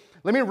 Let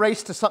me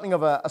race to something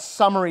of a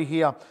summary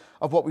here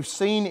of what we've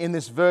seen in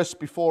this verse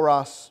before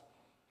us.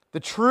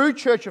 The true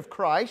church of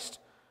Christ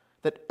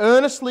that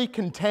earnestly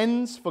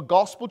contends for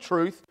gospel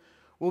truth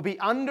will be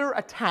under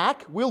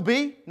attack, will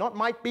be, not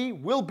might be,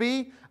 will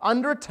be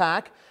under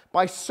attack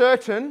by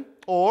certain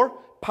or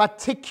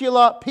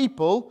particular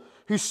people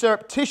who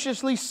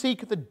surreptitiously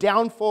seek the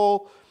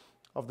downfall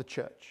of the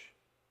church.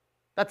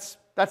 That's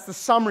the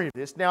summary of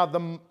this. Now,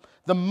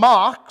 the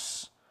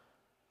marks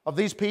of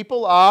these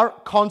people are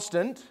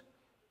constant.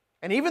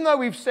 And even though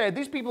we've said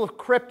these people have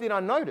crept in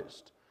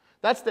unnoticed,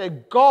 that's their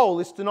goal,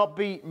 is to not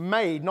be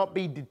made, not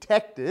be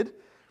detected.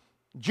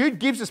 Jude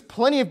gives us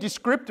plenty of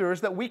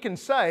descriptors that we can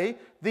say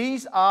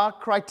these are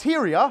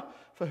criteria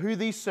for who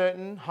these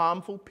certain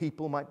harmful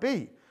people might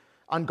be.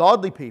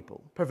 Ungodly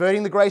people,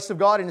 perverting the grace of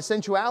God in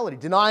sensuality,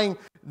 denying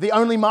the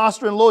only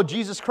Master and Lord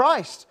Jesus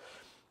Christ.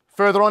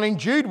 Further on in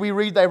Jude, we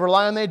read they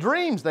rely on their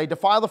dreams, they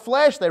defile the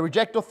flesh, they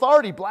reject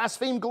authority,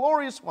 blaspheme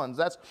glorious ones.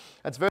 That's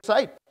verse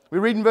 8. We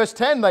read in verse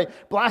 10, they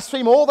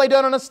blaspheme all they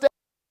don't understand,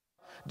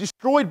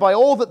 destroyed by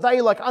all that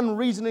they, like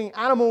unreasoning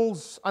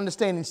animals,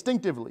 understand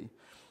instinctively.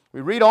 We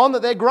read on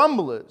that they're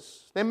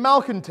grumblers, they're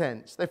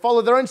malcontents, they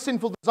follow their own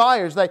sinful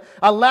desires, they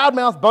are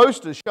loudmouth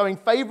boasters, showing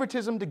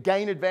favoritism to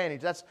gain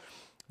advantage. That's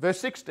verse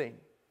 16.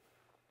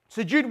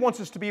 So Jude wants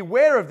us to be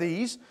aware of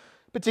these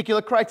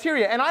particular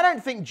criteria. And I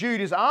don't think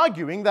Jude is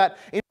arguing that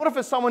in order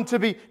for someone to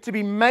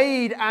be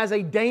made as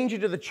a danger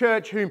to the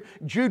church whom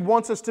Jude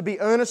wants us to be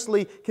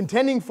earnestly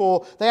contending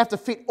for, they have to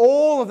fit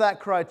all of that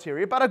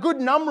criteria, but a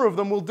good number of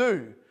them will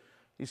do.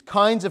 These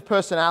kinds of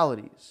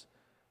personalities.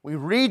 We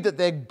read that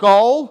their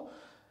goal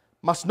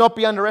must not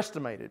be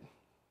underestimated.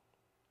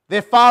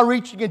 Their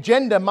far-reaching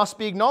agenda must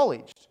be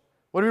acknowledged.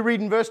 What do we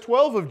read in verse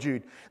 12 of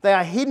Jude? They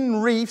are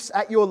hidden reefs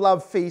at your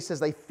love feast as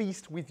they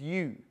feast with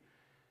you.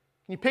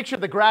 Can you picture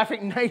the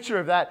graphic nature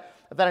of that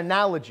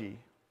analogy?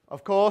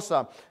 Of course,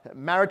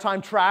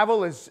 maritime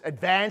travel has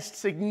advanced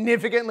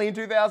significantly in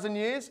 2,000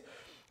 years.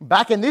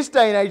 Back in this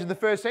day and age of the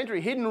first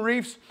century, hidden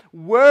reefs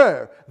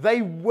were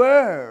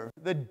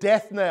the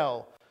death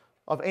knell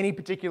of any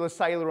particular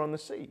sailor on the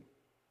sea.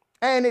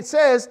 And it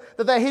says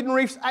that they're hidden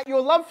reefs at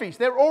your love feast.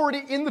 They're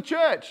already in the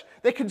church.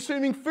 They're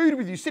consuming food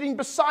with you, sitting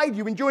beside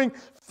you, enjoying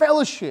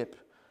fellowship.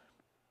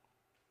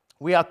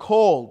 We are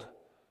called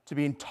to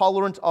be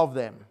intolerant of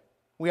them.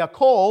 We are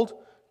called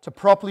to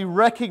properly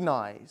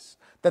recognize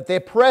that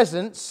their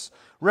presence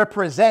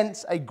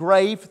represents a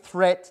grave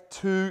threat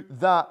to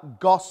the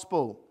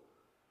gospel.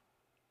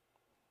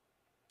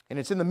 And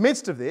it's in the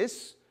midst of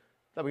this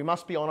that we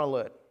must be on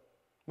alert.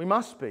 We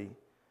must be.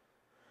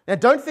 Now,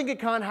 don't think it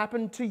can't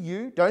happen to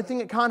you. Don't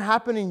think it can't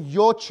happen in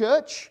your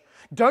church.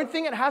 Don't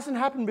think it hasn't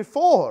happened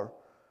before.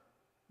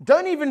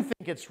 Don't even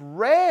think it's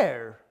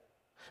rare.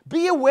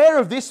 Be aware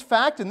of this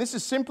fact, and this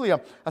is simply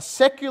a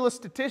secular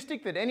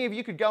statistic that any of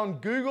you could go and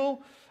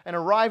Google and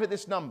arrive at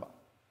this number.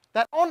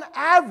 That on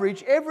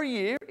average, every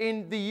year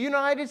in the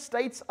United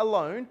States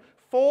alone,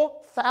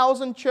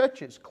 4,000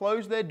 churches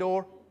close their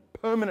door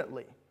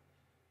permanently.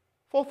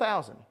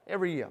 4,000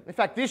 every year. In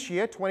fact, this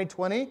year,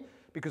 2020,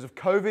 because of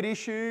COVID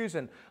issues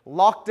and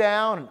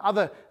lockdown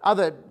and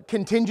other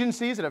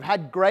contingencies that have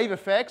had grave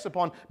effects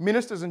upon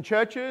ministers and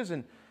churches,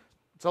 and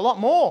it's a lot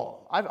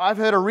more. I've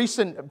heard a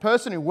recent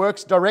person who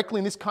works directly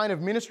in this kind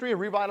of ministry of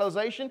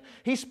revitalization.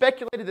 He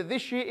speculated that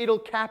this year it'll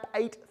cap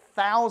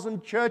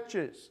 8,000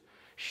 churches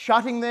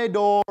shutting their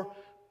door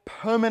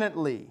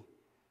permanently.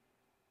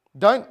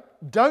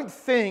 Don't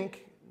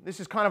think this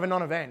is kind of a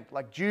non-event.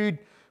 Like Jude,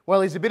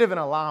 well, he's a bit of an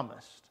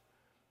alarmist.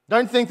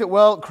 Don't think that,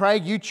 well,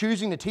 Craig, you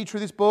choosing to teach through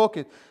this book,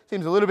 it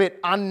seems a little bit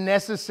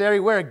unnecessary.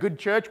 We're a good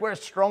church. We're a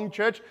strong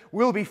church.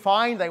 We'll be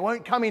fine. They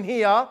won't come in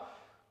here.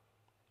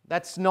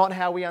 That's not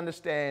how we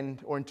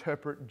understand or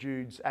interpret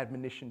Jude's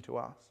admonition to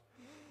us.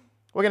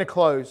 We're going to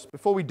close.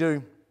 Before we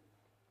do,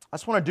 I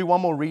just want to do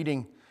one more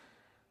reading.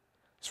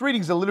 This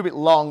reading's a little bit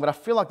long, but I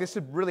feel like this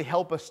would really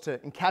help us to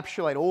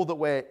encapsulate all that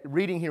we're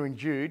reading here in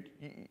Jude.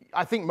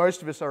 I think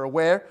most of us are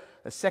aware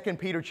that 2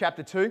 Peter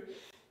chapter 2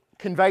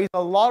 conveys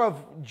a lot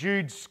of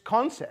Jude's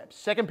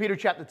concepts. 2 Peter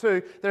chapter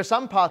 2, there are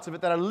some parts of it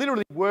that are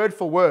literally word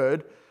for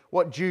word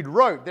what Jude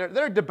wrote.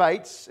 There are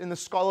debates in the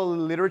scholarly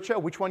literature,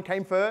 which one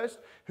came first,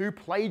 who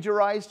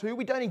plagiarized who.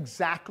 We don't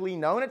exactly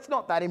know, and it's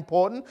not that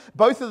important.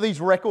 Both of these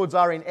records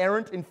are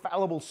inerrant,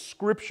 infallible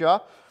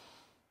scripture,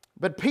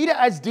 but Peter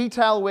adds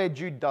detail where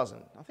Jude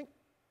doesn't. I think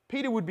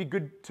Peter would be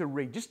good to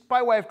read, just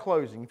by way of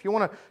closing. If you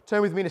want to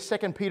turn with me to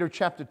 2 Peter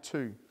chapter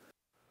 2.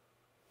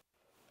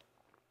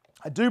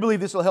 I do believe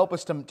this will help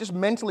us to just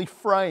mentally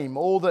frame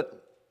all that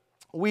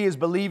we as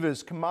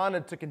believers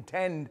commanded to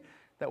contend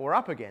that we're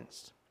up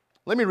against.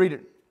 Let me read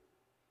it.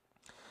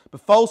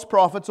 But false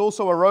prophets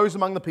also arose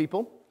among the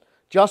people,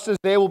 just as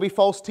there will be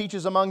false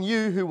teachers among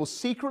you who will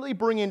secretly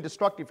bring in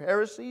destructive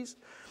heresies,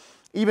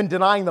 even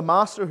denying the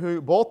master who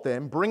bought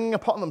them, bringing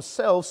upon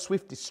themselves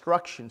swift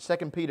destruction. 2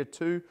 Peter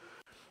 2,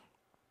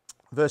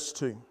 verse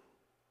 2.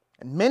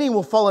 And many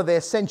will follow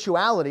their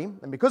sensuality,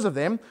 and because of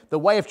them, the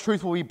way of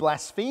truth will be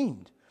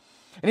blasphemed.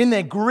 And in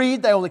their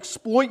greed, they will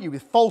exploit you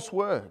with false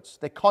words.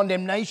 Their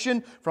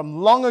condemnation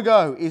from long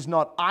ago is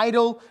not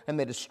idle, and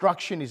their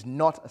destruction is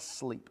not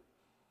asleep.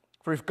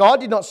 For if God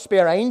did not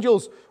spare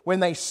angels when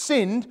they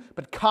sinned,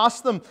 but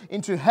cast them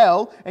into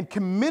hell and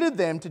committed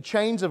them to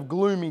chains of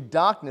gloomy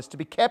darkness to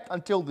be kept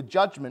until the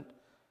judgment,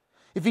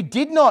 if He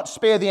did not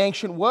spare the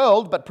ancient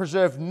world, but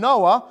preserved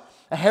Noah,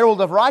 a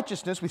herald of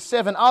righteousness, with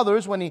 7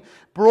 others when He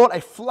brought a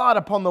flood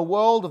upon the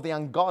world of the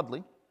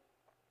ungodly,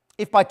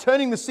 if by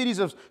turning the cities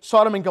of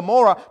Sodom and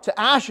Gomorrah to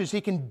ashes,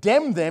 He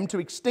condemned them to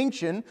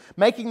extinction,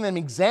 making them an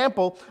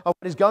example of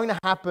what is going to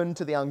happen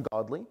to the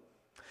ungodly,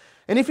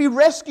 and if He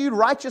rescued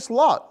righteous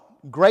Lot,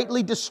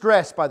 greatly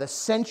distressed by the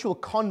sensual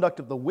conduct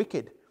of the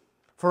wicked,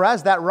 for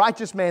as that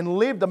righteous man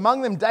lived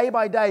among them day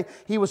by day,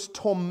 he was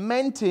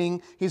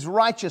tormenting his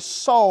righteous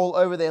soul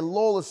over their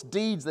lawless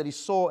deeds that he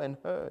saw and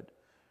heard,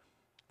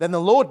 then the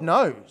Lord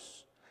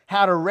knows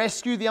how to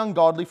rescue the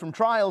ungodly from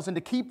trials and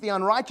to keep the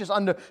unrighteous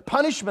under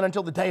punishment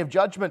until the day of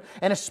judgment,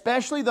 and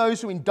especially those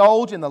who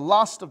indulge in the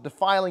lust of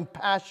defiling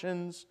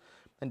passions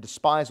and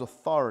despise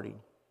authority.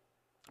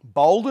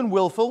 Bold and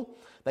willful,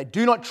 they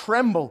do not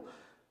tremble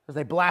as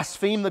they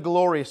blaspheme the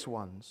glorious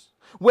ones.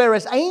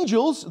 Whereas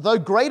angels, though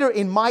greater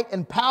in might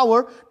and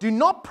power, do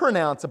not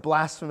pronounce a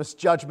blasphemous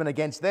judgment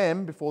against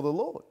them before the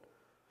Lord.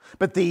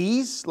 But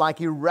these,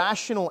 like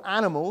irrational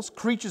animals,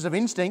 creatures of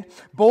instinct,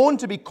 born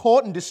to be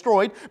caught and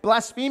destroyed,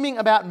 blaspheming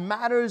about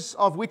matters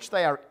of which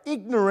they are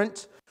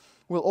ignorant,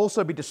 will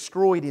also be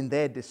destroyed in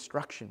their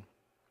destruction.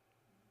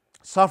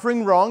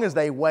 Suffering wrong as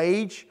they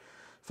wage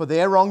for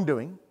their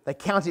wrongdoing, they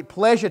count it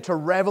pleasure to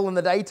revel in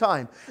the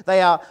daytime.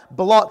 They are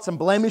blots and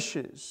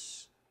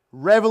blemishes,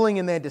 reveling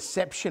in their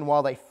deception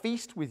while they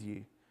feast with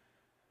you.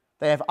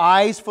 They have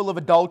eyes full of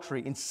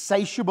adultery,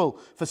 insatiable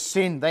for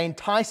sin. They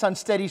entice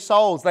unsteady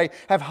souls. They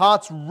have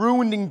hearts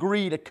ruined in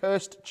greed,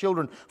 accursed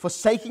children.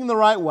 Forsaking the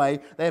right way,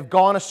 they have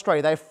gone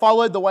astray. They have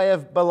followed the way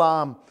of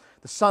Balaam,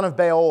 the son of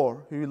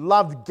Beor, who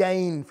loved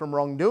gain from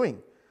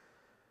wrongdoing,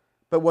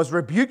 but was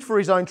rebuked for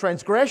his own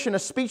transgression. A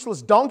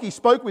speechless donkey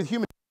spoke with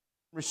human,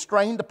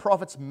 restrained the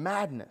prophet's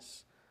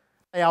madness.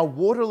 They are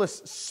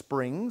waterless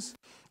springs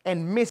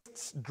and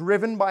mists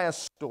driven by a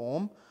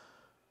storm.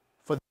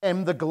 For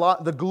them, the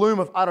gloom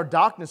of utter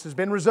darkness has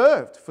been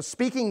reserved. For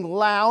speaking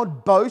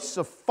loud boasts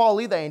of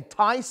folly, they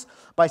entice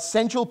by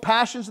sensual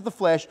passions of the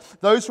flesh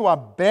those who are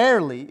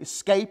barely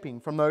escaping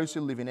from those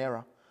who live in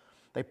error.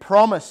 They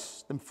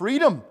promise them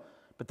freedom,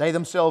 but they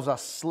themselves are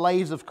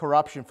slaves of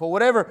corruption. For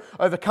whatever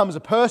overcomes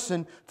a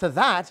person, to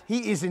that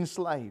he is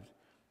enslaved.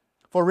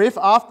 For if,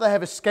 after they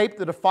have escaped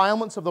the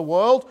defilements of the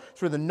world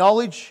through the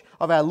knowledge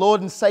of our Lord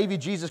and Savior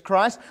Jesus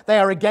Christ, they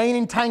are again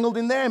entangled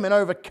in them and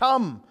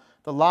overcome,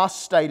 the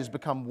last state has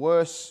become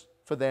worse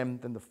for them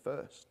than the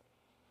first.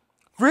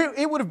 For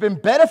it would have been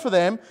better for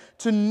them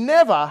to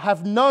never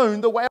have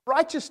known the way of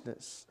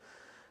righteousness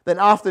than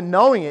after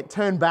knowing it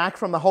turn back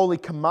from the holy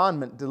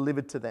commandment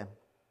delivered to them.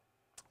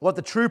 What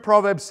the true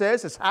proverb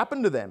says has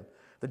happened to them.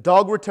 The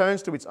dog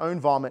returns to its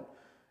own vomit,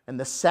 and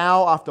the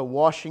sow, after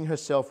washing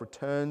herself,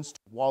 returns to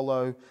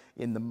wallow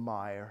in the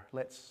mire.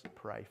 Let's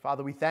pray.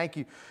 Father, we thank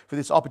you for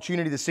this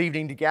opportunity this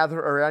evening to gather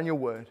around your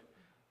word,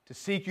 to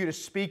seek you to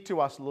speak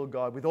to us, Lord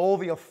God, with all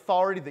the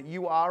authority that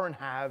you are and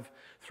have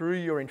through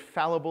your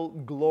infallible,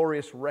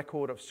 glorious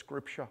record of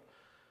Scripture.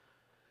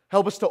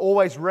 Help us to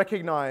always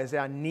recognize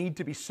our need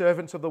to be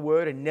servants of the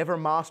word and never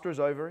masters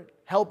over it.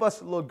 Help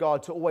us, Lord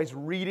God, to always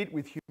read it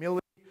with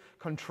humility,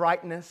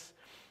 contriteness,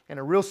 and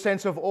a real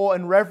sense of awe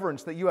and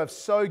reverence that you have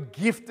so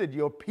gifted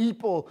your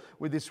people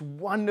with this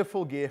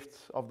wonderful gift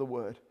of the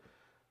word.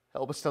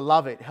 Help us to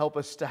love it. Help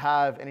us to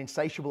have an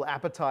insatiable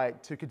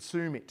appetite to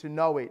consume it, to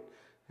know it,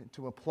 and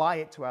to apply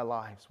it to our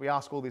lives. We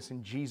ask all this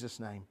in Jesus'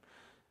 name.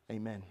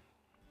 Amen.